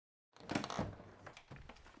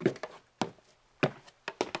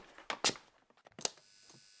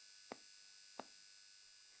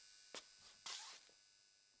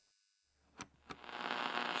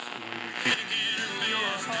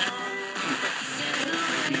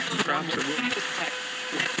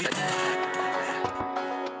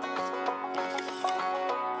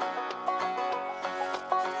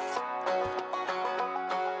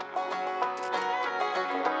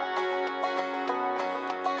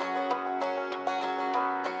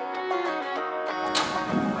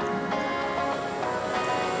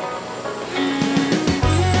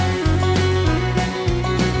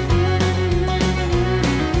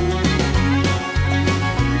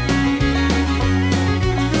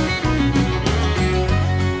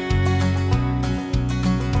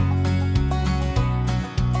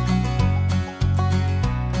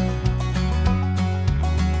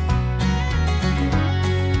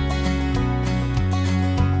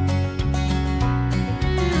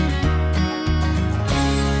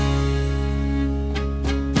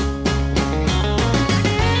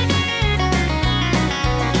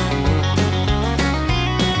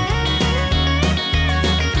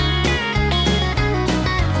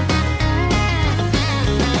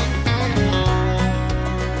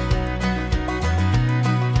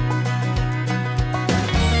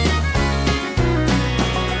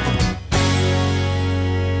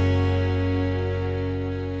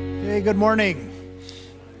Good morning.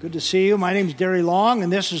 Good to see you. My name is Derry Long,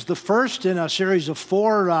 and this is the first in a series of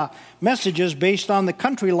 4 messages based on the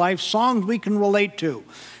country life songs we can relate to.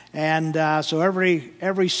 And so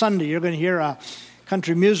every Sunday you're going to hear a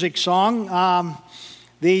country music song.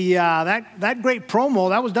 That great promo,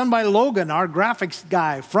 that was done by Logan, our graphics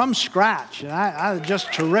guy, from scratch. And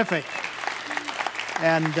just terrific.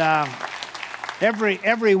 And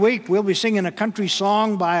Every week we'll be singing a country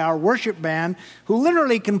song by our worship band who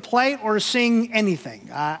literally can play or sing anything.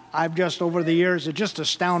 I've just, over the years, it's just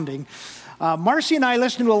astounding. Marcy and I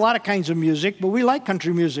listen to a lot of kinds of music, but we like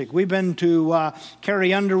country music. We've been to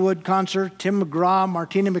Carrie Underwood concert, Tim McGraw,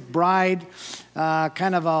 Martina McBride,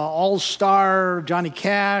 kind of an all-star Johnny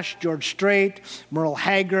Cash, George Strait, Merle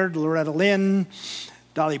Haggard, Loretta Lynn,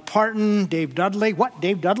 Dolly Parton, Dave Dudley. What,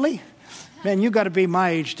 Dave Dudley? Man, you got to be my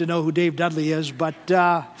age to know who Dave Dudley is. But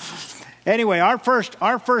anyway, our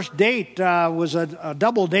first date was a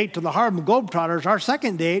double date to the Harlem Globetrotters. Our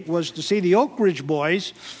second date was to see the Oak Ridge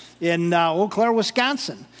Boys in Eau Claire,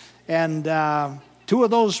 Wisconsin. And two of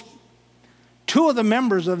the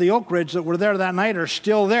members of the Oak Ridge that were there that night are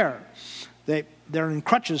still there. They're in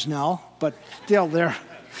crutches now, but still there.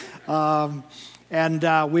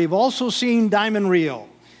 And we've also seen Diamond Rio.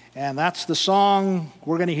 And that's the song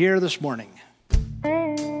we're going to hear this morning.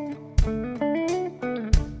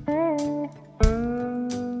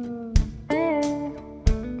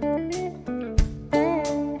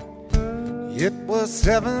 It was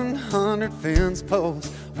 700 fence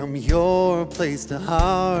posts from your place to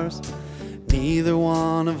ours. Neither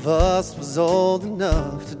one of us was old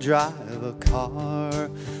enough to drive a car.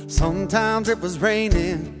 Sometimes it was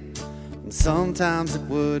raining, and sometimes it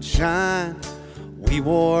would shine. We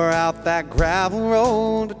wore out that gravel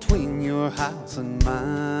road between your house and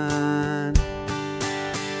mine.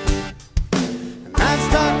 And I'd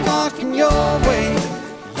start walking your way,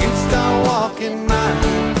 you'd start walking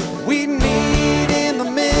mine. We'd meet in the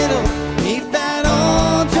middle, meet that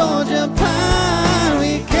old Georgia pine.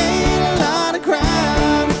 We gained a lot of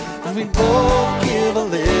ground, and we both give a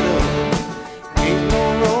little. Ain't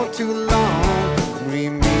no road too long, and we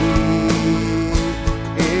meet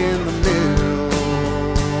in the middle.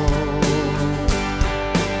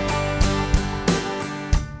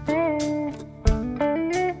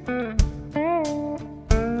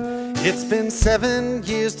 It's been 7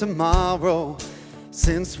 years tomorrow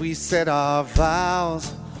since we said our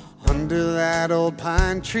vows under that old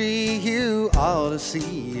pine tree. You ought to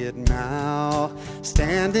see it now,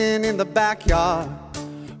 standing in the backyard,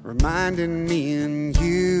 reminding me and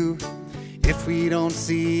you, if we don't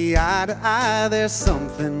see eye to eye, there's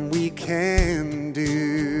something we can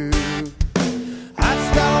do.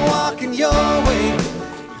 I'd start walking your way,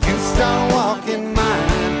 you start walking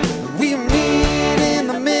mine. We meet in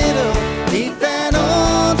the middle, meet that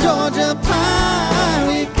old Georgia pine.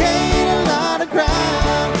 We gain a lot of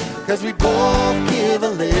ground, 'cause we both give a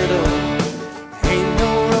little. Ain't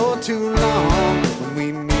no road too long when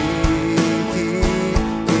we meet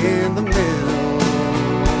in the middle.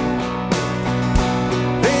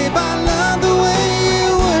 Babe, I love the way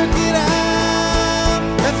you work it out.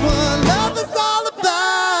 That's what love is all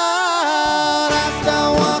about. I start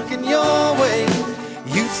walking your way,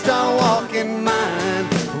 you start walking mine.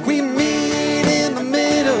 We meet in the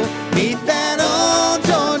middle, meet that old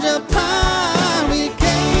Georgia pine. We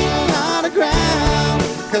gain a lot of ground,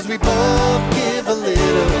 'cause we both give a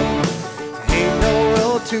little. Ain't no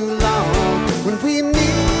road too long when we meet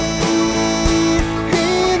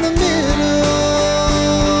in the middle.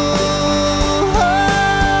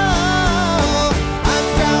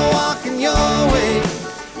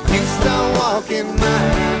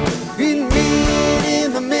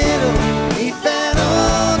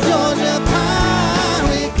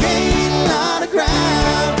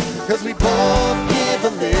 'cause we both give a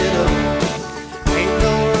little. Ain't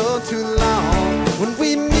no road too long when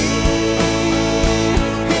we meet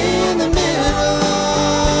in the middle.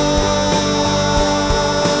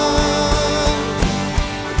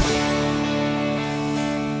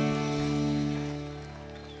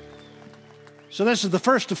 So this is the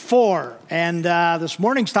first of 4, and this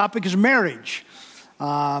morning's topic is marriage.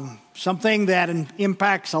 Something that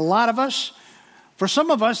impacts a lot of us. For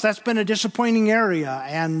some of us, that's been a disappointing area,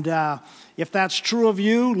 and if that's true of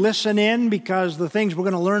you, listen in, because the things we're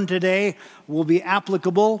going to learn today will be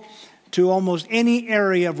applicable to almost any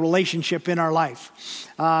area of relationship in our life.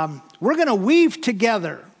 We're going to weave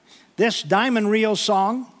together this Diamond Rio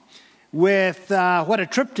song with what a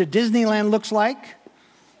trip to Disneyland looks like,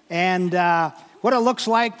 and what it looks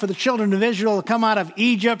like for the children of Israel to come out of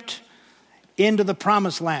Egypt into the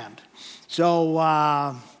Promised Land.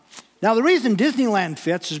 So now the reason Disneyland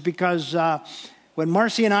fits is because when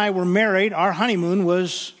Marcy and I were married, our honeymoon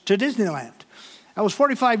was to Disneyland. That was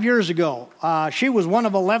 45 years ago. She was one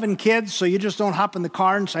of 11 kids, so you just don't hop in the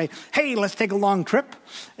car and say, hey, let's take a long trip.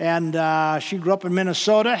 And she grew up in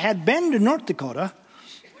Minnesota, had been to North Dakota,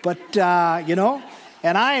 but,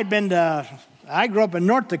 and I grew up in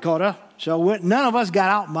North Dakota, so none of us got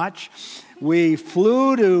out much. We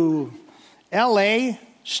flew to L.A.,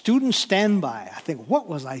 student standby. I think, what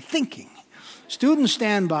was I thinking? Student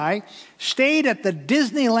standby, stayed at the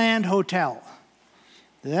Disneyland Hotel.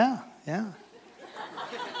 Yeah.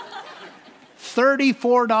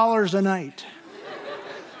 $34 a night.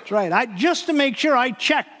 That's right. Just to make sure, I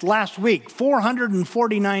checked last week,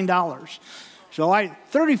 $449. So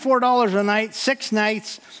 $34 a night, 6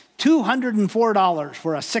 nights, $204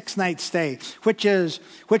 for a 6-night stay, which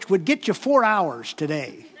would get you 4 hours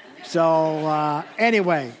today. So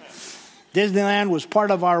anyway, Disneyland was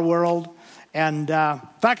part of our world. And in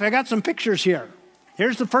fact, I got some pictures here.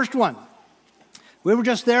 Here's the first one. We were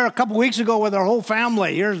just there a couple weeks ago with our whole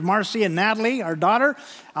family. Here's Marcy and Natalie, our daughter,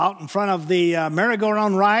 out in front of the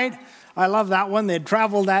merry-go-round ride. I love that one. They'd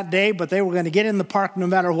traveled that day, but they were going to get in the park no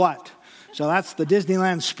matter what. So that's the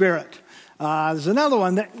Disneyland spirit. There's another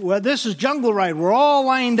one. This is Jungle Ride. We're all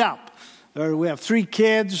lined up. We have 3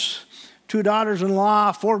 kids, 2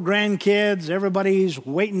 daughters-in-law, 4 grandkids. Everybody's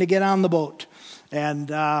waiting to get on the boat. And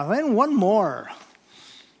then one more.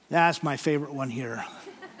 That's my favorite one here.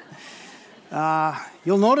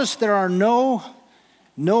 You'll notice there are no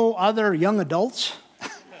other young adults.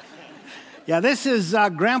 Yeah, this is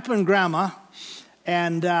Grandpa and Grandma.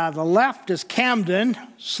 And the left is Camden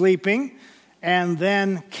sleeping. And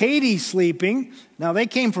then Katie sleeping. Now, they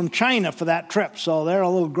came from China for that trip, so they're a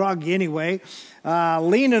little groggy anyway.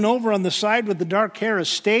 Leaning over on the side with the dark hair is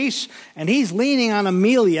Stace, and he's leaning on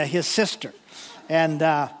Amelia, his sister. And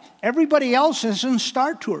everybody else is in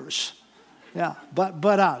Star Tours. Yeah,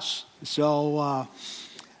 but us. So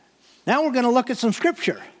now we're going to look at some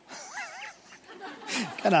scripture.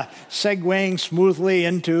 Kind of segueing smoothly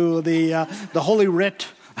into the Holy Writ.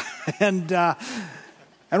 And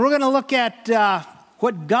we're going to look at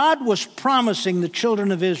what God was promising the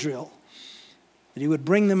children of Israel, that he would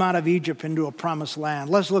bring them out of Egypt into a promised land.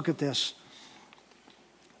 Let's look at this.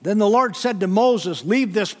 Then the Lord said to Moses,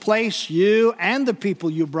 leave this place, you and the people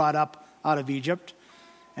you brought up out of Egypt,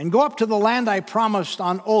 and go up to the land I promised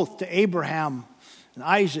on oath to Abraham and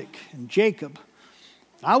Isaac and Jacob.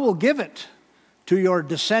 I will give it to your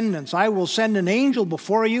descendants. I will send an angel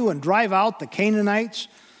before you and drive out the Canaanites,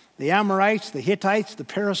 the Amorites, the Hittites, the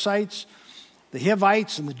Perizzites, the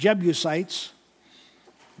Hivites, and the Jebusites.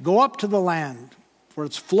 Go up to the land, for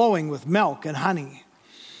it's flowing with milk and honey.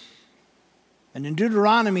 And in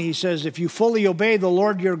Deuteronomy, he says, if you fully obey the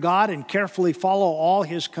Lord your God and carefully follow all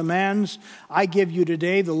his commands I give you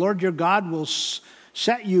today, the Lord your God will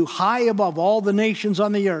set you high above all the nations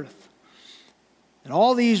on the earth. And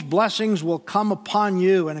all these blessings will come upon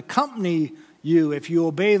you and accompany you if you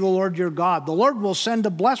obey the Lord your God. The Lord will send a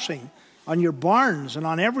blessing on your barns and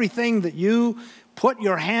on everything that you put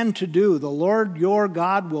your hand to do. The Lord your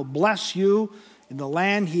God will bless you in the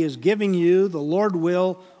land he is giving you. The Lord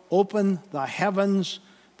will open the heavens,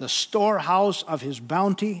 the storehouse of his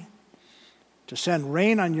bounty, to send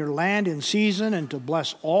rain on your land in season and to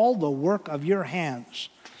bless all the work of your hands.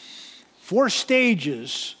 4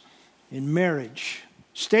 stages in marriage.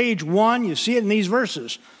 Stage 1, you see it in these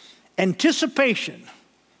verses. Anticipation.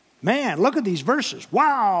 Man, look at these verses.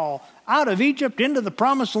 Wow, out of Egypt into the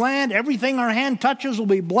promised land, everything our hand touches will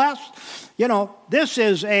be blessed. You know, this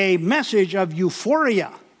is a message of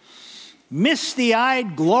euphoria.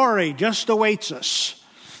 Misty-eyed glory just awaits us.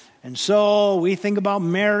 And so we think about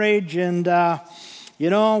marriage and,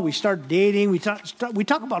 We start dating. We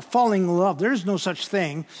talk about falling in love. There's no such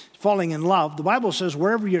thing, falling in love. The Bible says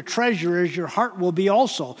wherever your treasure is, your heart will be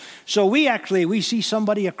also. So we see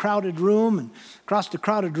somebody, a crowded room, and across the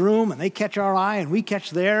crowded room, and they catch our eye, and we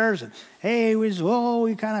catch theirs. And hey, we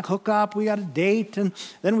kind of hook up. We got a date, and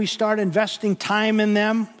then we start investing time in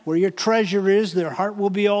them. Where your treasure is, their heart will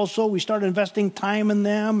be also. We start investing time in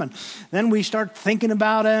them, and then we start thinking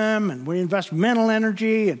about them, and we invest mental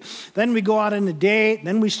energy, and then we go out on a date.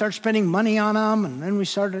 Then we start spending money on them, and then we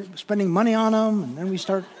start spending money on them, and then we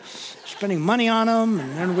start spending money on them,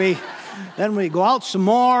 and then we go out some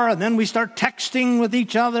more, and then we start texting with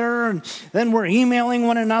each other, and then we're emailing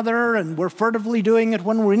one another, and we're furtively doing it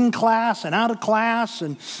when we're in class and out of class,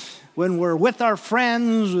 and when we're with our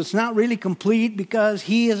friends, it's not really complete because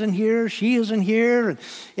he isn't here, she isn't here. And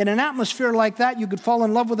in an atmosphere like that, you could fall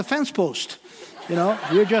in love with a fence post.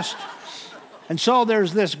 And so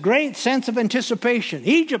there's this great sense of anticipation.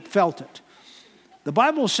 Egypt felt it. The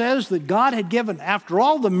Bible says that God had given, after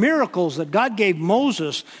all the miracles that God gave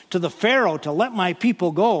Moses to the Pharaoh to let my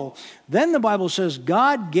people go, then the Bible says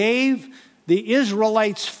God gave the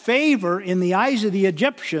Israelites favor in the eyes of the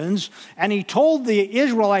Egyptians, and he told the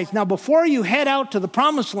Israelites, now before you head out to the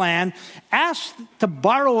promised land, ask to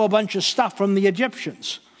borrow a bunch of stuff from the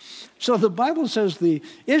Egyptians. So the Bible says the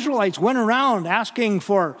Israelites went around asking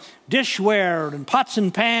for dishware and pots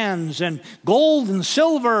and pans and gold and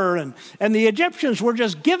silver, and the Egyptians were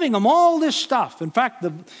just giving them all this stuff. In fact,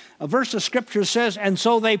 a verse of Scripture says, and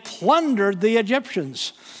so they plundered the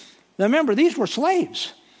Egyptians. Now remember, these were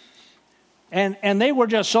slaves. And they were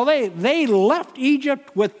just, so they left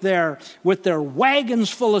Egypt with their wagons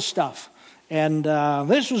full of stuff. And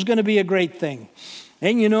this was going to be a great thing.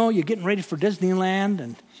 And you're getting ready for Disneyland,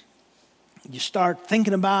 and you start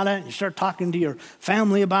thinking about it, and you start talking to your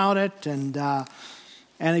family about it, and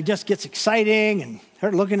it just gets exciting, and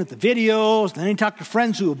start looking at the videos, and then you talk to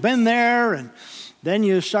friends who have been there, and then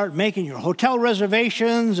you start making your hotel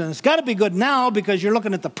reservations, and it's got to be good now because you're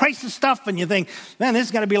looking at the price of stuff, and you think, man, this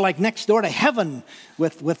is going to be like next door to heaven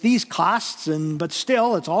with these costs, but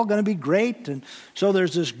still, it's all going to be great. And so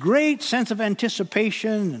there's this great sense of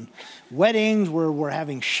anticipation, and weddings where we're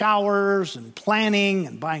having showers and planning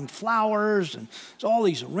and buying flowers, and it's all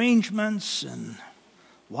these arrangements, and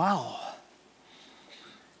wow,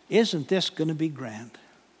 isn't this going to be grand?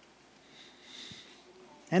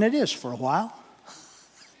 And it is for a while.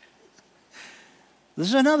 This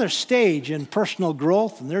is another stage in personal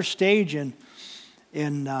growth, and their stage in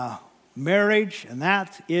marriage, and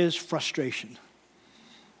that is frustration.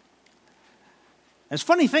 It's a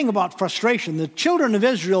funny thing about frustration. The children of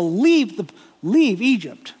Israel leave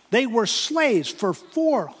Egypt. They were slaves for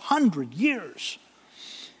 400 years.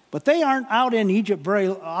 But they aren't out in Egypt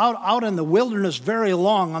out in the wilderness very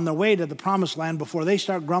long on their way to the promised land before they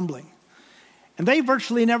start grumbling. And they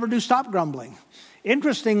virtually never do stop grumbling.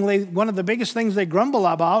 Interestingly, one of the biggest things they grumble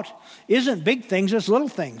about isn't big things, it's little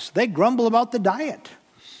things. They grumble about the diet.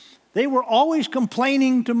 They were always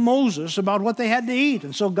complaining to Moses about what they had to eat.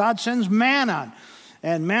 And so God sends manna.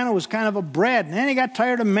 And manna was kind of a bread. And then he got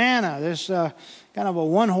tired of manna. This kind of a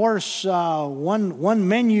one-horse, one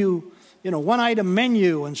menu, one-item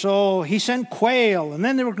menu. And so he sent quail. And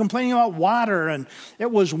then they were complaining about water. And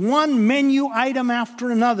it was one menu item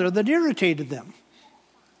after another that irritated them.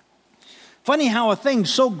 Funny how a thing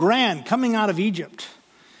so grand coming out of Egypt,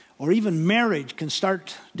 or even marriage, can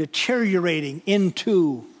start deteriorating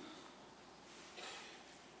into.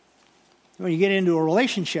 When you get into a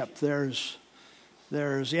relationship, there's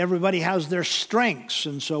everybody has their strengths,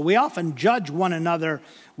 and so we often judge one another.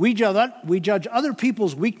 We judge other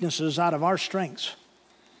people's weaknesses out of our strengths.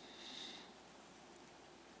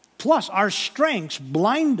 Plus, our strengths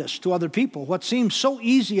blind us to other people. What seems so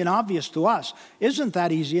easy and obvious to us isn't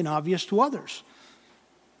that easy and obvious to others.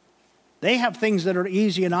 They have things that are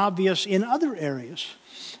easy and obvious in other areas.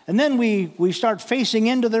 And then we start facing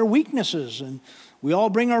into their weaknesses, and we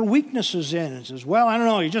all bring our weaknesses in and says, well, I don't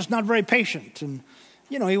know, you're just not very patient. And,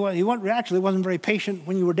 he actually wasn't very patient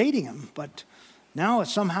when you were dating him, but now it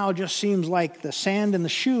somehow just seems like the sand in the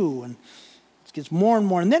shoe, and it gets more and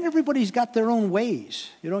more. And then everybody's got their own ways.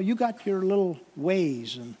 You got your little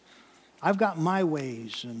ways, and I've got my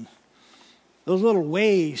ways. And those little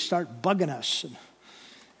ways start bugging us. And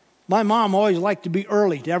my mom always liked to be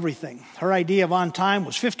early to everything. Her idea of on time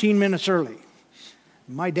was 15 minutes early.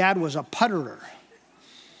 My dad was a putterer.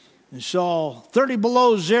 And so 30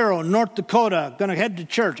 below zero in North Dakota, going to head to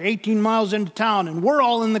church, 18 miles into town, and we're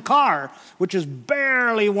all in the car, which is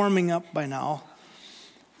barely warming up by now.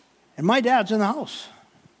 And my dad's in the house.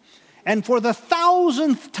 And for the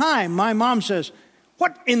 1,000th time, my mom says,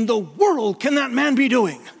 What in the world can that man be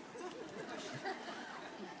doing?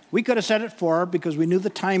 We could have said it 4 because we knew the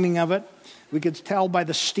timing of it. We could tell by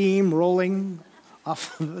the steam rolling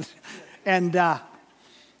off of it. And I'll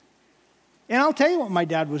tell you what my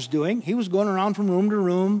dad was doing. He was going around from room to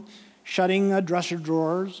room, shutting dresser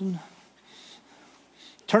drawers and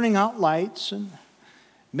turning out lights and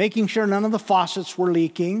making sure none of the faucets were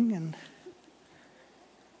leaking and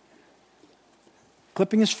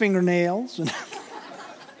clipping his fingernails.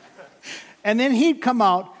 And then he'd come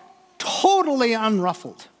out totally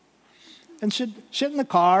unruffled and sit in the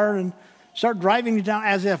car and start driving you down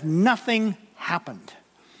as if nothing happened.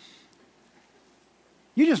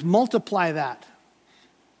 You just multiply that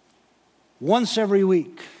once every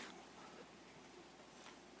week,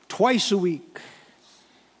 twice a week,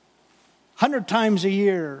 100 times a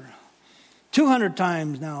year, 200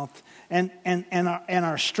 times now. And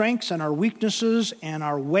our strengths and our weaknesses and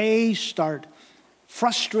our ways start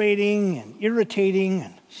frustrating and irritating.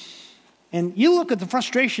 And you look at the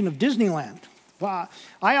frustration of Disneyland. Well,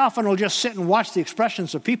 I often will just sit and watch the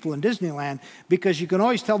expressions of people in Disneyland because you can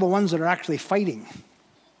always tell the ones that are actually fighting.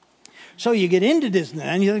 So you get into Disneyland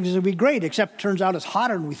and you think it's going to be great, except it turns out it's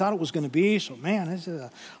hotter than we thought it was going to be. So, man, this is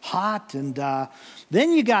hot. And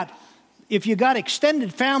then if you got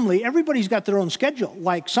extended family, everybody's got their own schedule.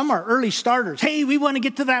 Like some are early starters. Hey, we want to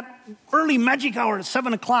get to that early magic hour at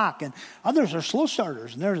 7 o'clock. And others are slow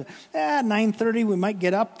starters. And there's 9:30 we might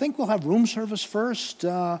get up. Think we'll have room service first.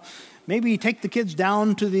 Maybe take the kids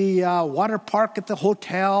down to the water park at the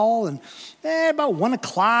hotel. And about 1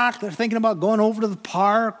 o'clock, they're thinking about going over to the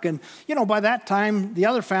park. And, by that time, the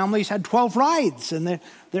other families had 12 rides. And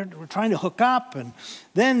they're trying to hook up. And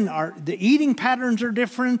then the eating patterns are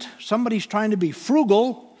different. Somebody's trying to be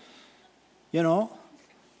frugal, at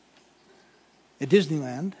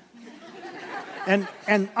Disneyland.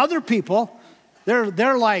 And other people,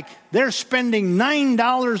 they're spending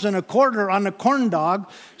 $9.25 on a corn dog,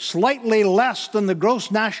 slightly less than the gross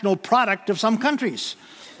national product of some countries.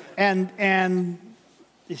 And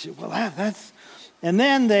they say, well, that's... And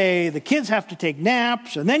then the kids have to take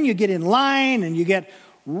naps, and then you get in line, and you get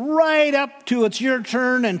right up to it's your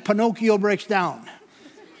turn, and Pinocchio breaks down,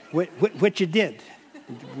 which it did.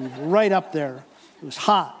 Right up there. It was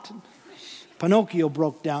hot. Pinocchio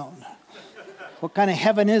broke down. What kind of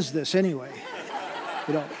heaven is this anyway?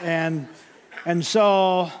 And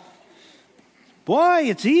so, boy,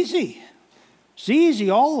 it's easy. It's easy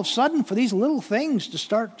all of a sudden for these little things to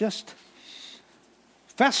start just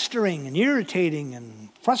festering and irritating and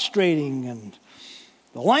frustrating, and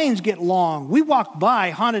the lines get long. We walked by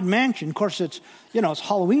Haunted Mansion. Of course, it's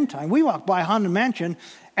Halloween time. We walked by Haunted Mansion,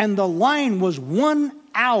 and the line was 1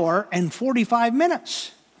 hour and 45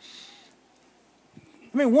 minutes.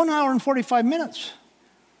 1 hour and 45 minutes.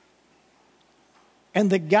 And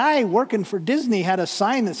the guy working for Disney had a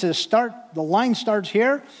sign that says, the line starts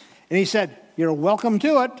here. And he said, you're welcome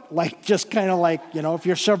to it. Just kind of like, if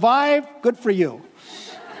you survive, good for you.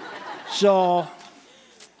 So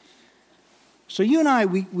you and I,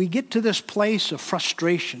 we get to this place of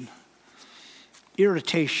frustration,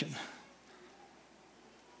 irritation.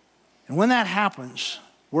 And when that happens,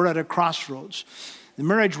 we're at a crossroads. The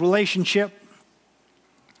marriage relationship,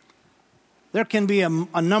 there can be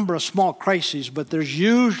a number of small crises, but there's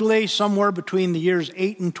usually somewhere between the years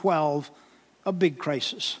 8 and 12 a big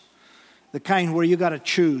crisis. The kind where you got to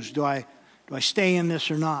choose, do I stay in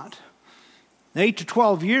this or not? 8 to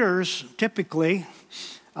 12 years, typically,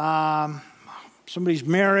 somebody's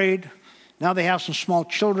married, now they have some small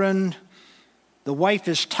children, the wife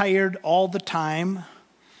is tired all the time,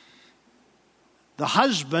 the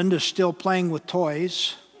husband is still playing with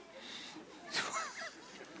toys.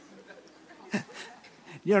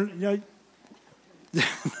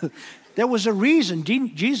 There was a reason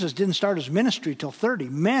Jesus didn't start his ministry till 30.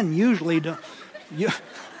 Men usually don't.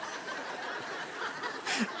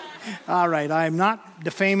 All right, I'm not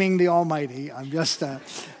defaming the Almighty. I'm just,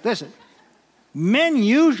 listen. Men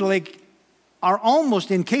usually are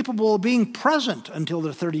almost incapable of being present until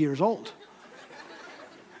they're 30 years old.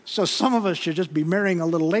 So some of us should just be marrying a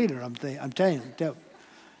little later, I'm telling you.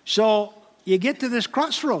 So you get to this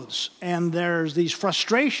crossroads, and there's these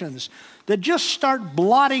frustrations that just start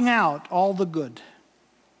blotting out all the good.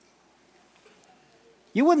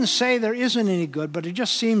 You wouldn't say there isn't any good, but it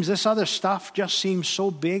just seems this other stuff just seems so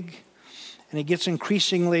big, and it gets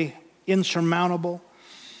increasingly insurmountable.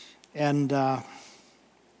 And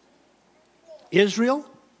Israel,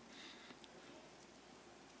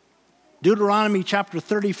 Deuteronomy chapter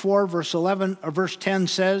 34, verse 11 or verse 10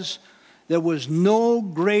 says, there was no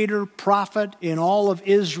greater prophet in all of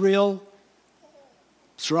Israel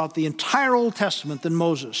throughout the entire Old Testament than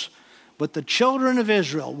Moses. But the children of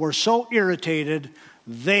Israel were so irritated,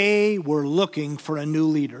 they were looking for a new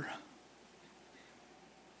leader.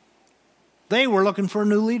 They were looking for a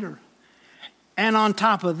new leader. And on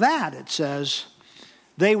top of that, it says,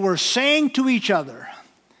 they were saying to each other,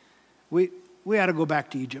 we ought to go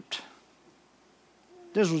back to Egypt.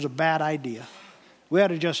 This was a bad idea. We ought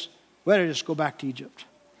to just go back to Egypt.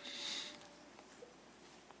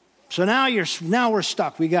 So now we're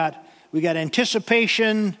stuck. We got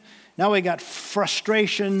anticipation. Now we got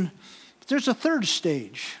frustration. But there's a third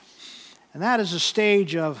stage, and that is a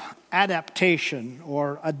stage of adaptation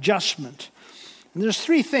or adjustment. And there's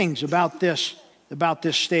three things about this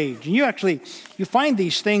stage. And you find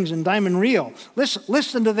these things in Diamond Reel.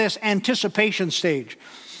 Listen to this anticipation stage.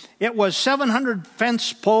 It was 700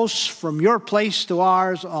 fence posts from your place to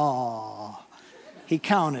ours. Oh, he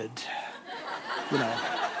counted. You know.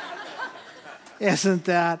 Isn't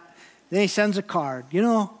that? Then he sends a card. You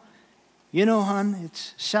know, hon,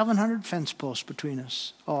 it's 700 fence posts between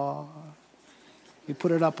us. Oh, we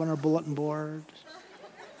put it up on our bulletin board.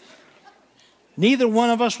 Neither one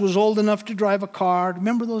of us was old enough to drive a car.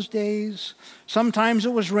 Remember those days? Sometimes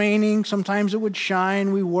it was raining. Sometimes it would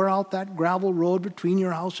shine. We wore out that gravel road between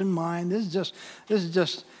your house and mine. This is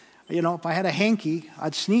just, if I had a hanky,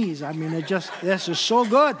 I'd sneeze. I mean, this is so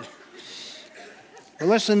good. But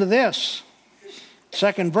listen to this.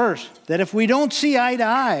 Second verse, that if we don't see eye to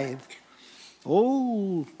eye,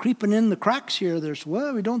 creeping in the cracks here,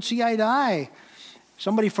 we don't see eye to eye.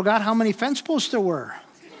 Somebody forgot how many fence posts there were,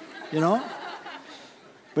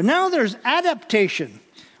 But now there's adaptation.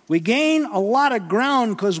 We gain a lot of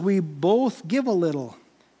ground because we both give a little.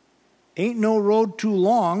 Ain't no road too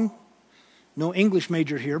long. No English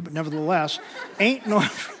major here, but nevertheless, ain't no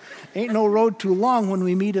road too long when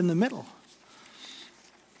we meet in the middle.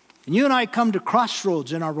 And you and I come to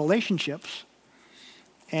crossroads in our relationships,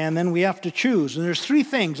 and then we have to choose. And there's three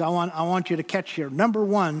things I want you to catch here. Number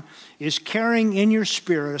one is carrying in your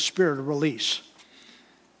spirit a spirit of release.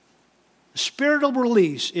 The spirit of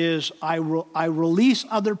release is I release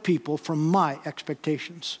other people from my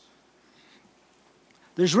expectations.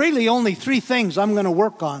 There's really only three things I'm going to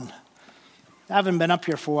work on. I haven't been up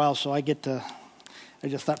here for a while, so I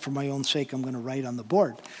just thought for my own sake I'm going to write on the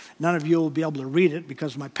board. None of you will be able to read it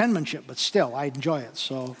because of my penmanship, but still, I enjoy it.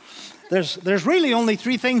 So there's really only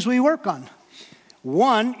three things we work on.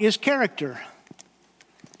 One is character.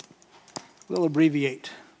 We'll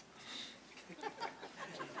abbreviate.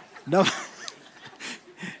 No.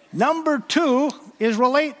 Number two is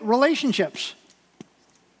relationships.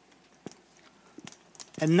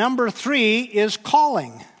 And number three is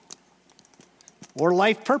calling or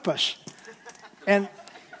life purpose. And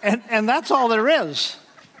that's all there is.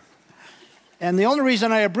 And the only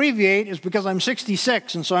reason I abbreviate is because I'm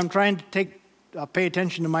 66, and so I'm trying to pay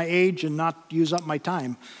attention to my age and not use up my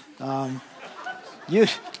time.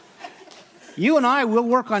 You and I will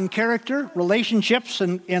work on character, relationships,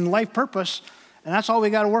 and life purpose, and that's all we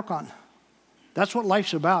got to work on. That's what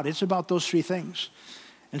life's about. It's about those three things.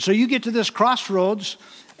 And so you get to this crossroads,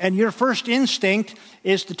 and your first instinct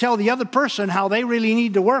is to tell the other person how they really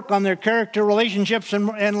need to work on their character, relationships,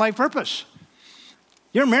 and life purpose.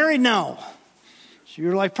 You're married now. So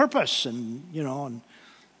your life purpose, and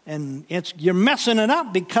you're messing it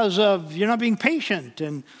up because of you're not being patient.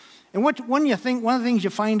 And one of the things you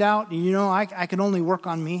find out, I can only work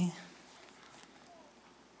on me.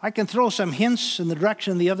 I can throw some hints in the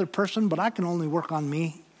direction of the other person, but I can only work on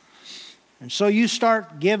me. And so you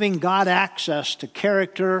start giving God access to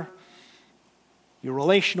character, your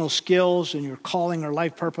relational skills, and your calling or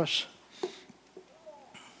life purpose.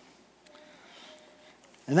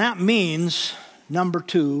 And that means, number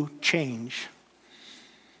two, change.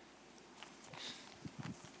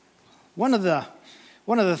 One of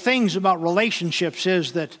the things about relationships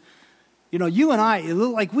is that, you and I,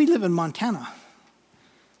 like we live in Montana.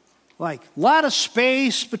 Like a lot of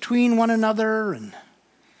space between one another and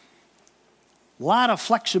a lot of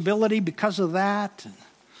flexibility because of that.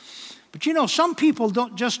 But some people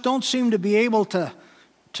don't seem to be able to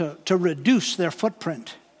reduce their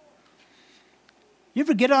footprint. You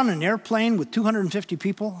ever get on an airplane with 250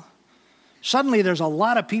 people? Suddenly there's a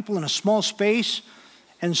lot of people in a small space.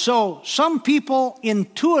 And so some people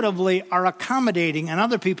intuitively are accommodating and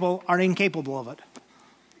other people are incapable of it.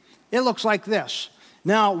 It looks like this.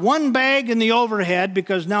 Now, one bag in the overhead,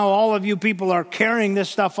 because now all of you people are carrying this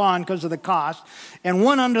stuff on because of the cost, and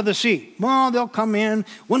one under the seat. Well, they'll come in,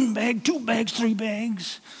 one bag, two bags, three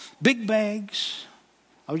bags, big bags.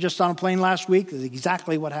 I was just on a plane last week. That's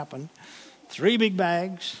exactly what happened. 3 big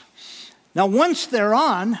bags. Now, once they're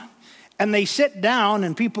on, and they sit down,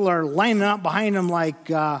 and people are lining up behind them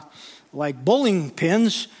like bowling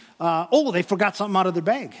pins. They forgot something out of their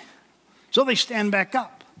bag. So they stand back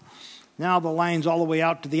up. Now the line's all the way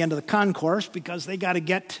out to the end of the concourse because they got to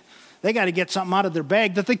get something out of their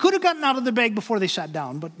bag that they could have gotten out of their bag before they sat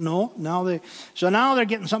down. But no, now they're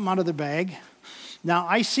getting something out of their bag. Now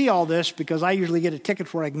I see all this because I usually get a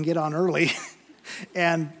ticket where I can get on early.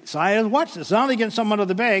 And so I watch this. Now they get something out of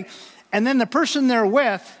the bag. And then the person they're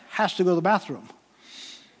with has to go to the bathroom.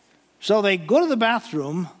 So they go to the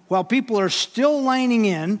bathroom while people are still lining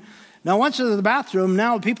in. Now, once they're in the bathroom,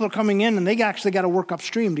 now people are coming in and they actually got to work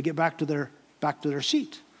upstream to get back to their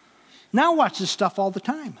seat. Now watch this stuff all the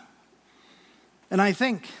time. And I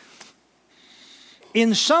think,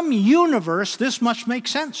 in some universe, this must make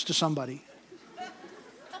sense to somebody.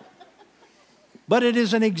 But it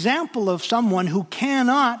is an example of someone who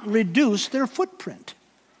cannot reduce their footprint.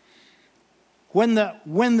 When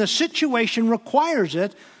the situation requires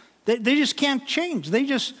it, they just can't change. They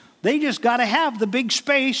just got to have the big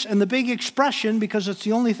space and the big expression because it's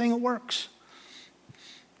the only thing that works.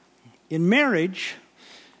 In marriage,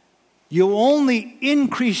 you only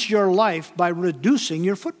increase your life by reducing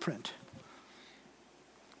your footprint.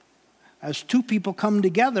 As two people come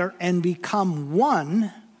together and become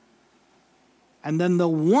one, and then the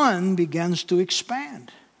one begins to expand.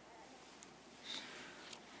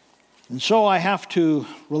 And so I have to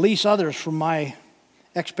release others from my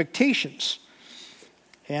expectations.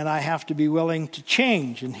 And I have to be willing to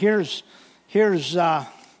change. And here's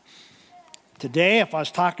today, if I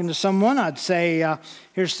was talking to someone, I'd say,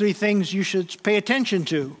 here's 3 things you should pay attention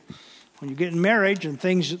to when you get in marriage, and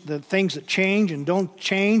things that change and don't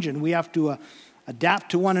change, and we have to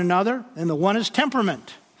adapt to one another. And the one is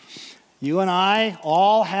temperament. You and I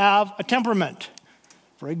all have a temperament.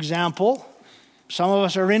 For example, some of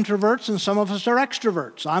us are introverts and some of us are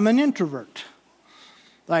extroverts. I'm an introvert.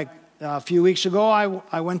 Like a few weeks ago,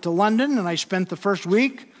 I went to London, and I spent the first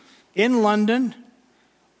week in London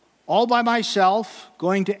all by myself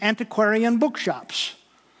going to antiquarian bookshops,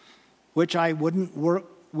 which I wouldn't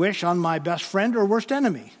wish on my best friend or worst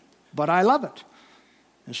enemy, but I love it.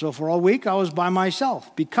 And so for a week, I was by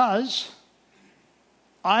myself because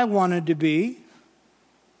I wanted to be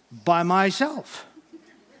by myself.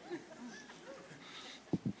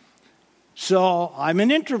 So I'm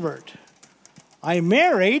an introvert. I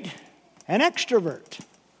married an extrovert.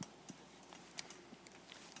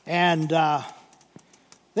 And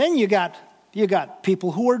then you got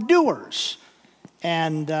people who are doers.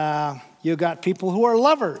 And you got people who are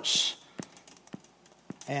lovers.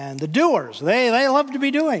 And the doers, they love to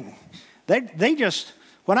be doing. They just,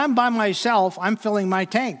 when I'm by myself, I'm filling my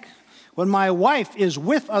tank. When my wife is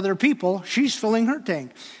with other people, she's filling her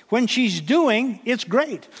tank. When she's doing, it's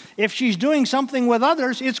great. If she's doing something with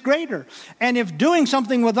others, it's greater. And if doing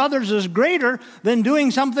something with others is greater, then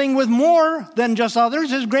doing something with more than just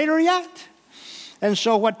others is greater yet. And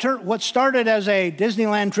so what started as a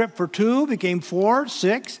Disneyland trip for 2 became 4,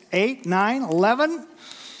 6, 8, 9, 11.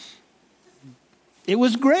 It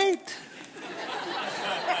was great.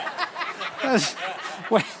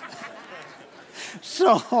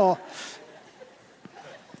 So,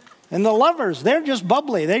 and the lovers, they're just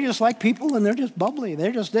bubbly. They just like people, and they're just bubbly.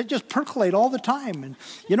 They just percolate all the time. And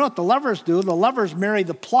you know what the lovers do? The lovers marry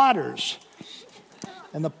the plotters.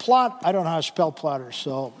 And I don't know how to spell plotters,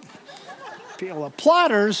 so the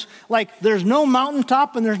plotters, like there's no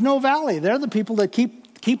mountaintop and there's no valley. They're the people that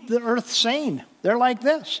keep the earth sane. They're like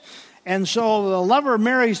this. And so the lover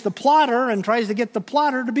marries the plotter and tries to get the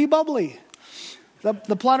plotter to be bubbly.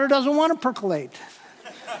 The plotter doesn't want to percolate.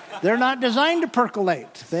 They're not designed to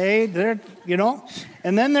percolate. They're.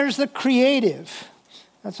 And then there's the creative.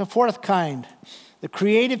 That's a 4th kind. The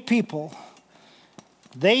creative people.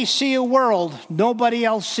 They see a world nobody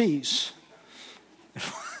else sees.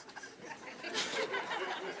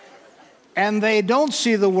 And they don't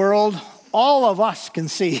see the world all of us can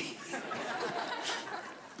see.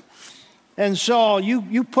 And so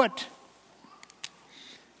you put,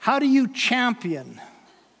 how do you champion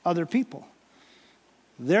other people?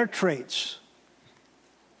 Their traits.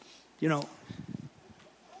 I'm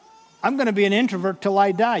going to be an introvert till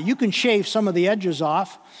I die. You can shave some of the edges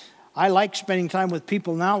off. I like spending time with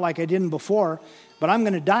people now like I didn't before, but I'm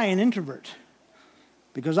going to die an introvert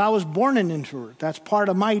because I was born an introvert. That's part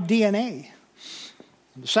of my DNA.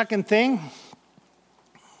 The second thing,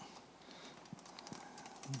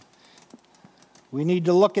 we need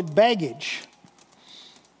to look at baggage.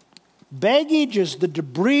 Baggage is the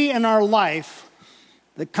debris in our life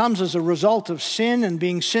that comes as a result of sin and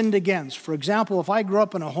being sinned against. For example, if I grew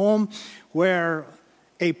up in a home where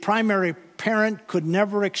a primary parent could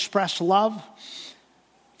never express love.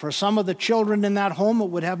 For some of the children in that home, it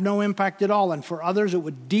would have no impact at all, and for others, it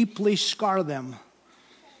would deeply scar them.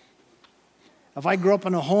 If I grew up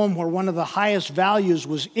in a home where one of the highest values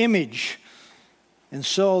was image, and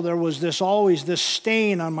so there was always this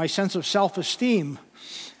stain on my sense of self-esteem.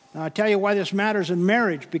 Now, I tell you why this matters in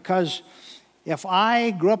marriage, because if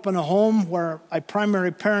I grew up in a home where a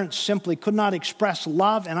primary parent simply could not express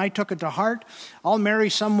love and I took it to heart, I'll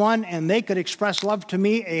marry someone and they could express love to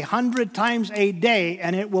me 100 times a day,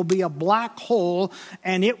 and it will be a black hole,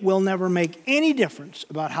 and it will never make any difference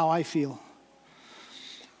about how I feel.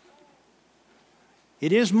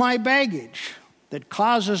 It is my baggage that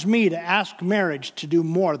causes me to ask marriage to do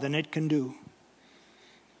more than it can do.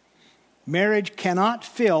 Marriage cannot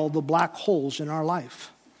fill the black holes in our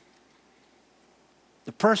life.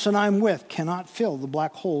 The person I'm with cannot fill the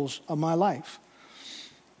black holes of my life.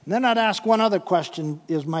 And then I'd ask one other question.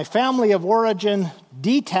 Is my family of origin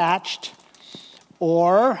detached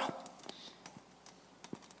or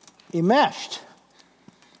enmeshed?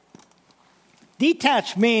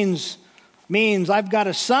 Detached means I've got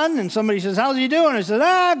a son and somebody says, how's he doing? I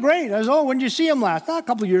said, great. I said, when did you see him last? A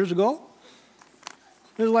couple of years ago.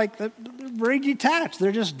 They're very detached.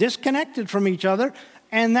 They're just disconnected from each other.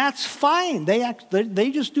 And that's fine.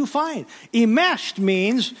 They just do fine. Enmeshed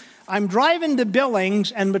means I'm driving to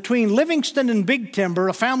Billings, and between Livingston and Big Timber,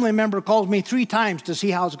 a family member calls me 3 times to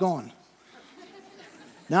see how it's going.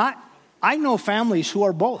 Now, I know families who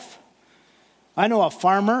are both. I know a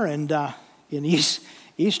farmer in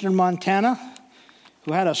eastern Montana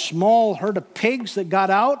who had a small herd of pigs that got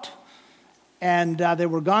out, and they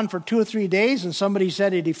were gone for 2 or 3 days, and somebody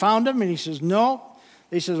said he found them, and he says, no.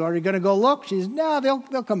 They says, are you going to go look? She says, no,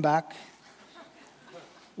 they'll come back.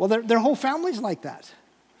 Well, their whole family's like that.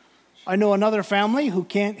 I know another family who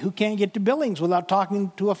can't get to Billings without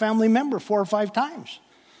talking to a family member 4 or 5 times.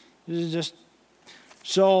 This is just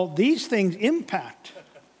so these things impact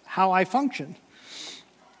how I function.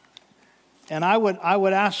 And I would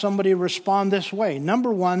ask somebody to respond this way.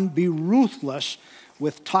 Number 1, be ruthless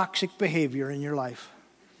with toxic behavior in your life.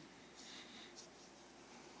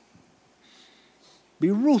 Be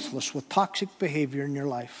ruthless with toxic behavior in your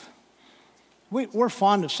life. We're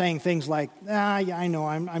fond of saying things like, yeah, I know,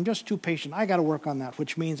 I'm just too patient. I got to work on that,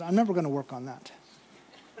 which means I'm never going to work on that.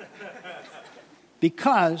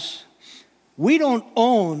 Because we don't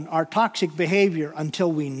own our toxic behavior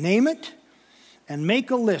until we name it and make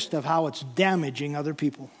a list of how it's damaging other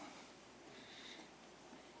people.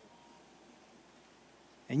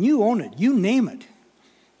 And you own it. You name it.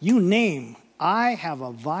 You name, I have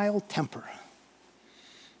a vile temper.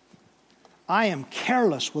 I am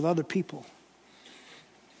careless with other people.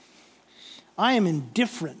 I am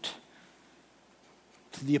indifferent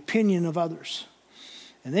to the opinion of others.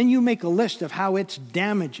 And then you make a list of how it's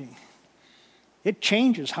damaging. It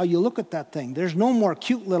changes how you look at that thing. There's no more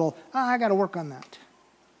cute little, I got to work on that.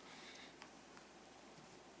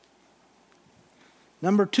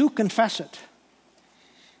 Number 2, confess it.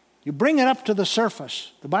 You bring it up to the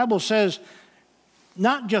surface. The Bible says,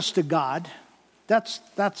 not just to God. That's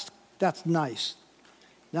nice.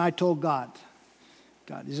 Now I told God.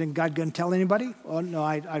 Isn't God going to tell anybody? Oh, no,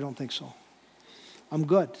 I don't think so. I'm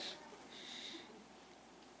good.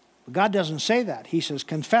 But God doesn't say that. He says,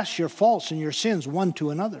 confess your faults and your sins one to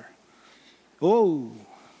another. Oh.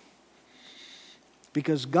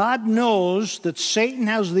 Because God knows that Satan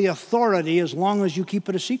has the authority as long as you keep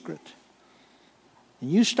it a secret.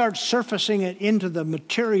 And you start surfacing it into the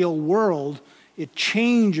material world, it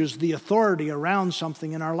changes the authority around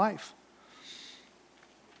something in our life.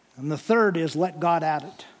 And the third is let God at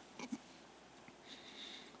it.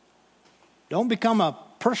 Don't become a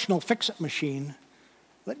personal fix-it machine.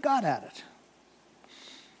 Let God at it.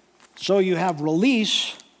 So you have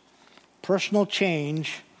release, personal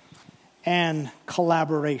change, and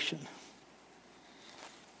collaboration.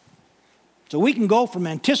 So we can go from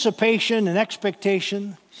anticipation and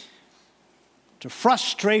expectation to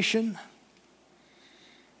frustration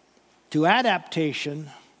to adaptation,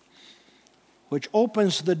 which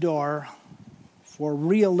opens the door for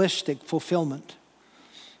realistic fulfillment.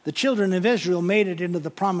 The children of Israel made it into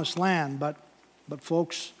the promised land, but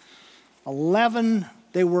folks,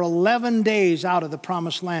 they were 11 days out of the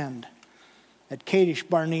promised land at Kadesh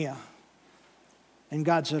Barnea. And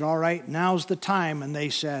God said, all right, now's the time. And they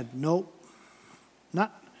said, nope, I'm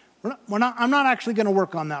not actually going to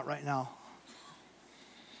work on that right now.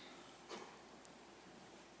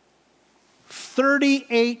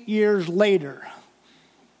 38 years later,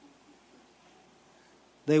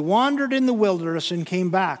 they wandered in the wilderness and came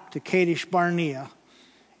back to Kadesh Barnea.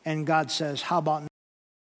 And God says, how about now?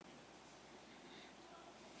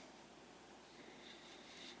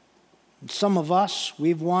 some of us,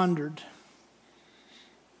 we've wandered.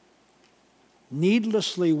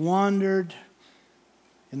 Needlessly wandered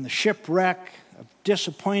in the shipwreck of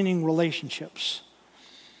disappointing relationships.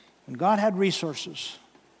 And God had resources.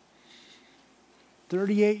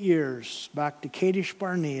 38 years back to Kadesh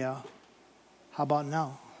Barnea. How about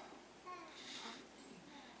now?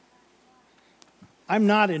 It's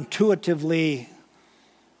not intuitively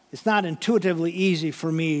easy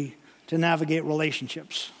for me to navigate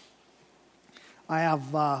relationships.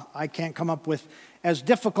 I can't come up with, as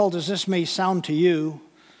difficult as this may sound to you,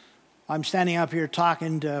 I'm standing up here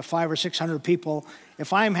talking to 500 or 600 people.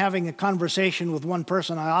 If I'm having a conversation with one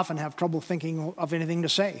person, I often have trouble thinking of anything to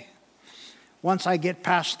say. Once I get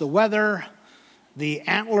past the weather, the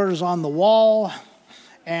antlers on the wall,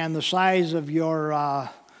 and the size of your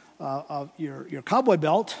cowboy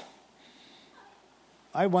belt,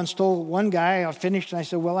 I once told one guy, I finished, and I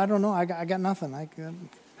said, well, I don't know, I got nothing. I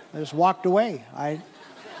just walked away. I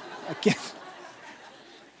can't.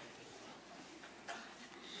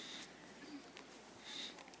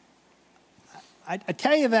 I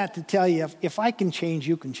tell you that to tell you, if I can change,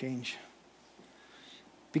 you can change.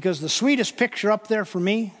 Because the sweetest picture up there for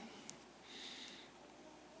me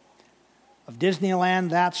of Disneyland,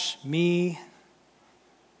 that's me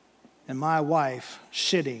and my wife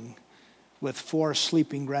sitting with 4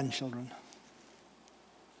 sleeping grandchildren.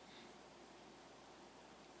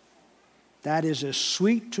 That is as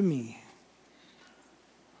sweet to me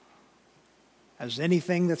as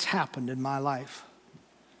anything that's happened in my life.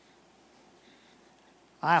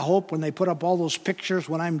 I hope when they put up all those pictures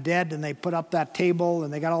when I'm dead and they put up that table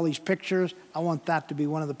and they got all these pictures, I want that to be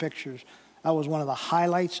one of the pictures. That was one of the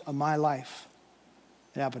highlights of my life.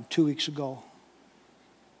 It happened 2 weeks ago.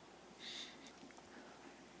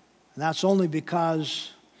 And that's only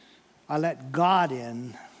because I let God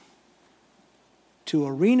in to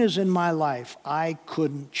arenas in my life I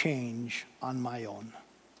couldn't change on my own.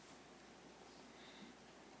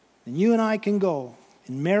 And you and I can go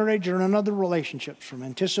in marriage or in other relationships from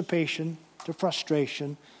anticipation to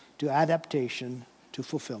frustration to adaptation to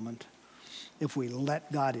fulfillment if we let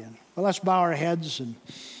God in. Well, let's bow our heads, and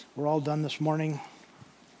we're all done this morning.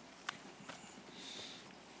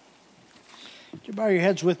 Would you bow your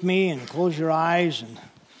heads with me and close your eyes? And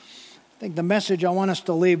I think the message I want us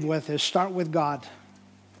to leave with is start with God.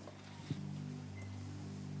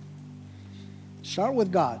 Start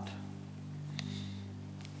with God.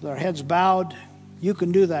 With our heads bowed, you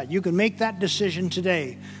can do that. You can make that decision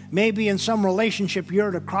today. Maybe in some relationship you're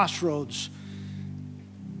at a crossroads.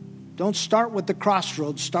 Don't start with the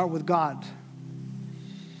crossroads. Start with God.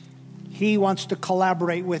 He wants to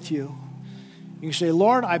collaborate with you. You can say,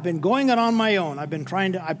 Lord, I've been going it on my own.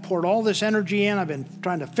 I poured all this energy in. I've been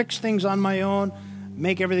trying to fix things on my own,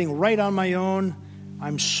 make everything right on my own.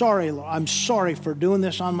 I'm sorry, Lord. I'm sorry for doing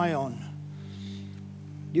this on my own.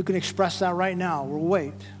 You can express that right now. We'll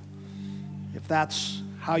wait. If that's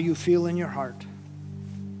how you feel in your heart.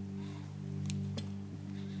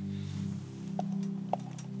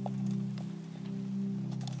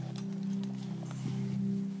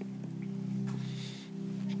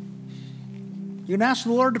 You can ask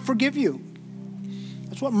the Lord to forgive you.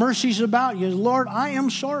 That's what mercy is about. You say, Lord, I am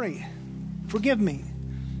sorry. Forgive me.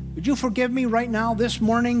 Would you forgive me right now, this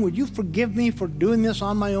morning? Would you forgive me for doing this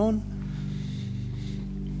on my own?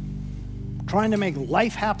 Trying to make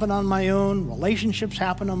life happen on my own, relationships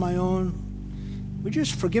happen on my own. Would you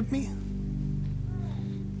just forgive me?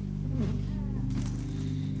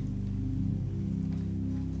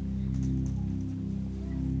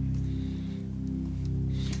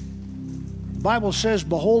 The Bible says,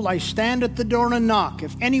 behold, I stand at the door and knock.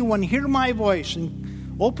 If anyone hear my voice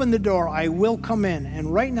and open the door, I will come in.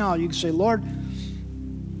 And right now you can say, Lord,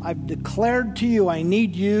 I've declared to you I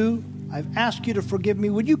need you. I've asked you to forgive me.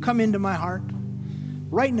 Would you come into my heart?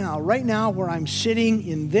 Right now where I'm sitting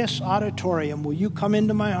in this auditorium, will you come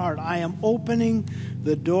into my heart? I am opening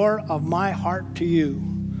the door of my heart to you.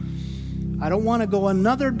 I don't want to go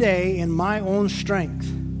another day in my own strength.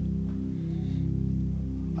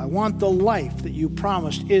 I want the life that you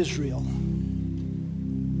promised Israel.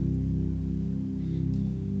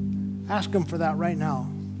 Ask him for that right now.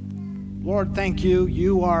 Lord, thank you.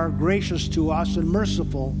 You are gracious to us and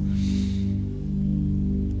merciful.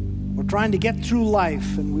 We're trying to get through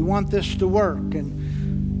life, and we want this to work.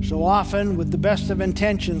 And so often, with the best of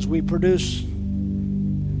intentions, we produce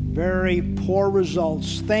very poor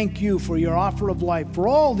results. Thank you for your offer of life. For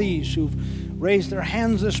all these who've raised their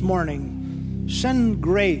hands this morning, send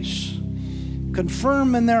grace.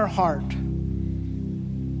 Confirm in their heart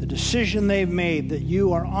the decision they've made, that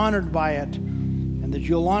you are honored by it, and that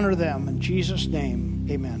you'll honor them. In Jesus' name,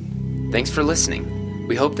 amen. Thanks for listening.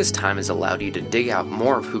 We hope this time has allowed you to dig out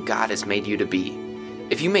more of who God has made you to be.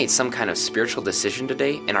 If you made some kind of spiritual decision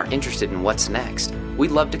today and are interested in what's next,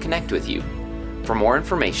 we'd love to connect with you. For more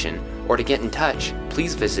information or to get in touch,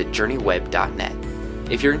 please visit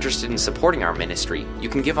journeyweb.net. If you're interested in supporting our ministry, you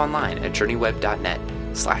can give online at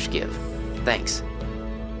journeyweb.net/give. Thanks.